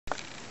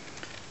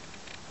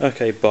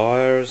Okay,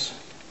 buyers,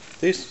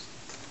 this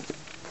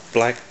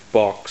black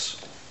box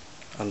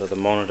under the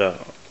monitor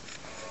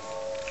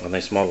on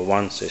this Model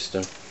 1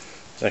 system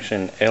is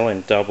actually an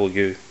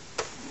LNW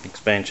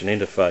expansion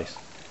interface.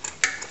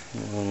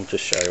 I'll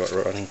just show you what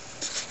we're running.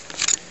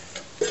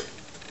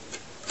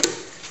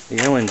 The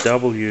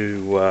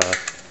LNW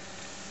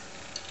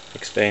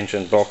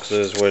expansion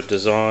boxes were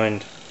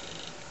designed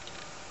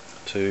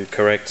to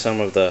correct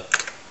some of the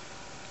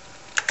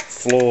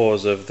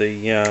flaws of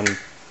the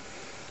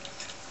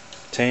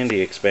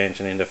Tandy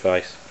expansion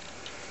interface.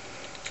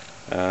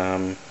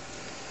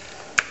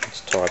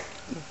 Let's type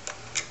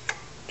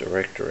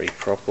directory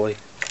properly.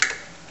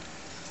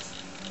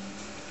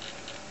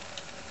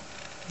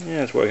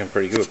 Yeah, it's working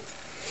pretty good.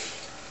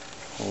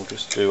 I'll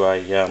just do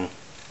a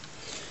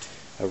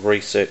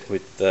reset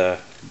with the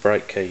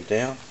brake key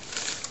down.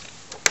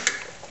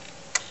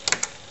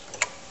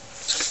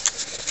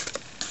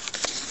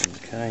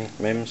 Okay,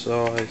 mem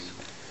size.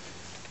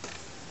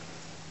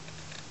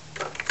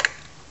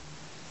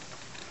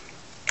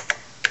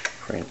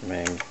 Print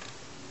mem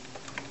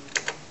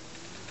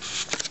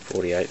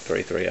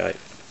 48338.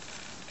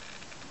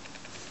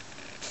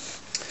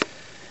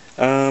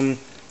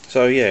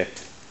 So yeah,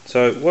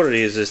 so what it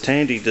is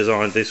Tandy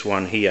designed this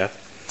one here,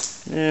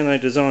 and they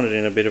designed it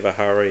in a bit of a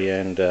hurry,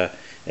 and it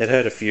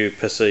had a few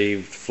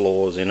perceived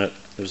flaws in it.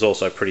 It was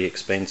also pretty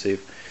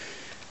expensive.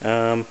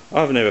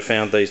 I've never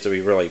found these to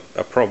be really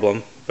a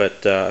problem,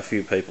 but a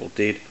few people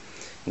did,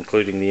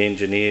 including the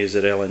engineers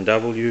at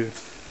LNW.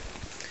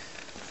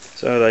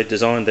 So they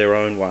designed their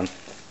own one.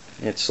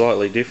 It's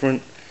slightly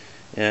different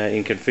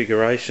in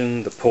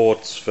configuration. The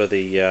ports for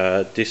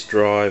the disk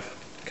drive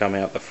come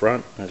out the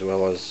front, as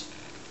well as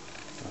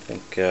I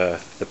think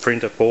the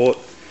printer port.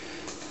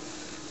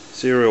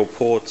 Serial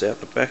ports out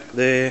the back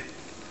there,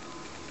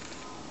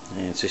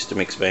 and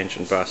system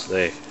expansion bus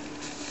there.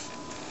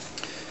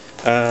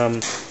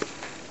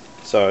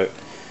 So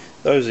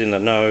those in the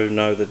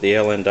know that the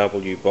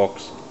LNW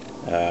box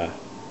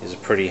is a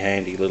pretty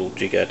handy little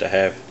jigger to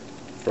have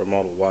for a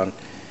Model 1,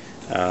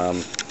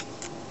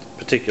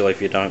 particularly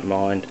if you don't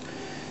mind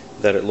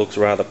that it looks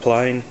rather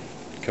plain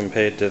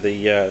compared to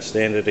the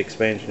standard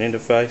expansion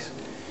interface.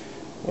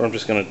 What I'm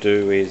just going to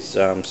do is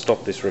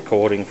stop this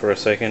recording for a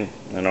second,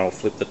 and I'll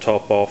flip the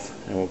top off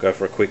and we'll go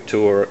for a quick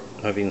tour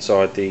of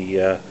inside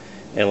the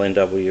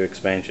LNW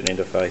expansion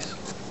interface.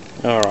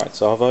 Alright,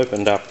 so I've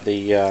opened up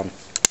the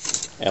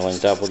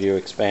LNW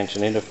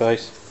expansion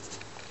interface.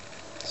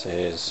 It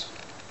says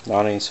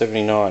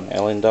 1979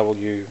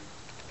 LNW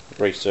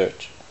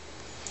Research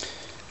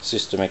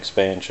System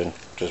Expansion,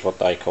 which is what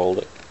they called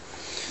it.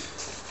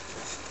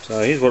 So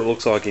here's what it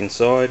looks like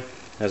inside.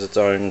 It has its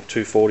own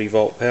 240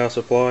 volt power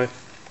supply,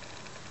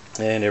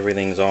 and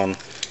everything's on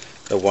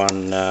the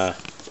one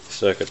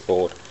circuit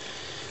board.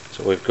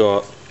 So we've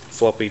got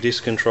floppy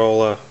disk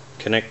controller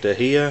connector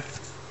here,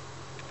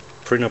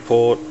 printer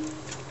port,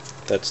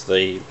 that's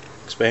the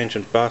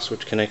expansion bus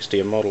which connects to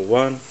your Model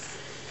 1,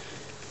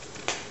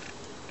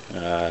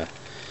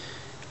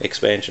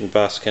 expansion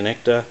bus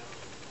connector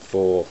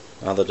for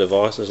other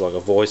devices like a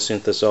voice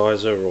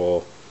synthesizer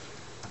or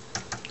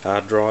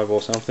hard drive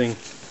or something,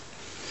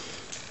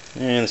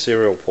 and the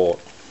serial port.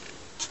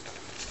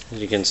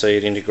 As you can see,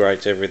 it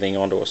integrates everything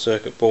onto a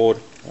circuit board,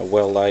 a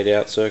well laid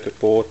out circuit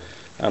board,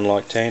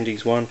 unlike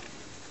Tandy's one,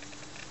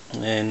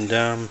 and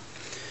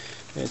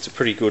it's a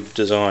pretty good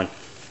design.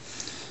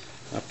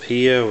 Up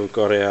here we've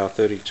got our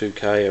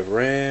 32K of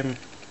RAM,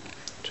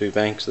 2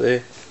 banks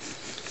there,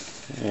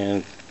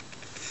 and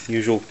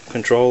usual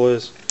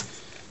controllers,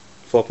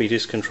 floppy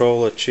disk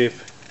controller chip,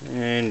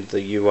 and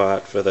the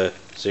UART for the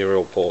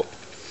serial port.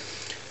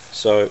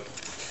 So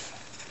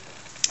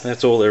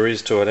that's all there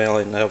is to an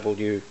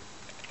LNW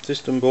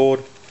system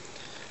board,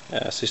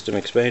 system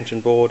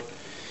expansion board.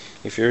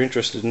 If you're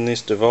interested in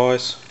this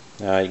device,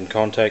 you can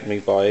contact me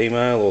by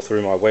email or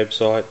through my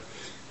website.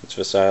 It's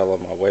for sale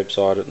on my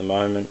website at the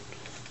moment.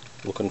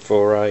 Looking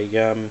for a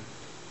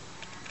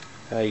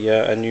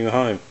new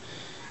home.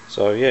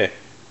 So yeah,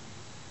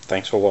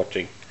 thanks for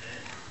watching.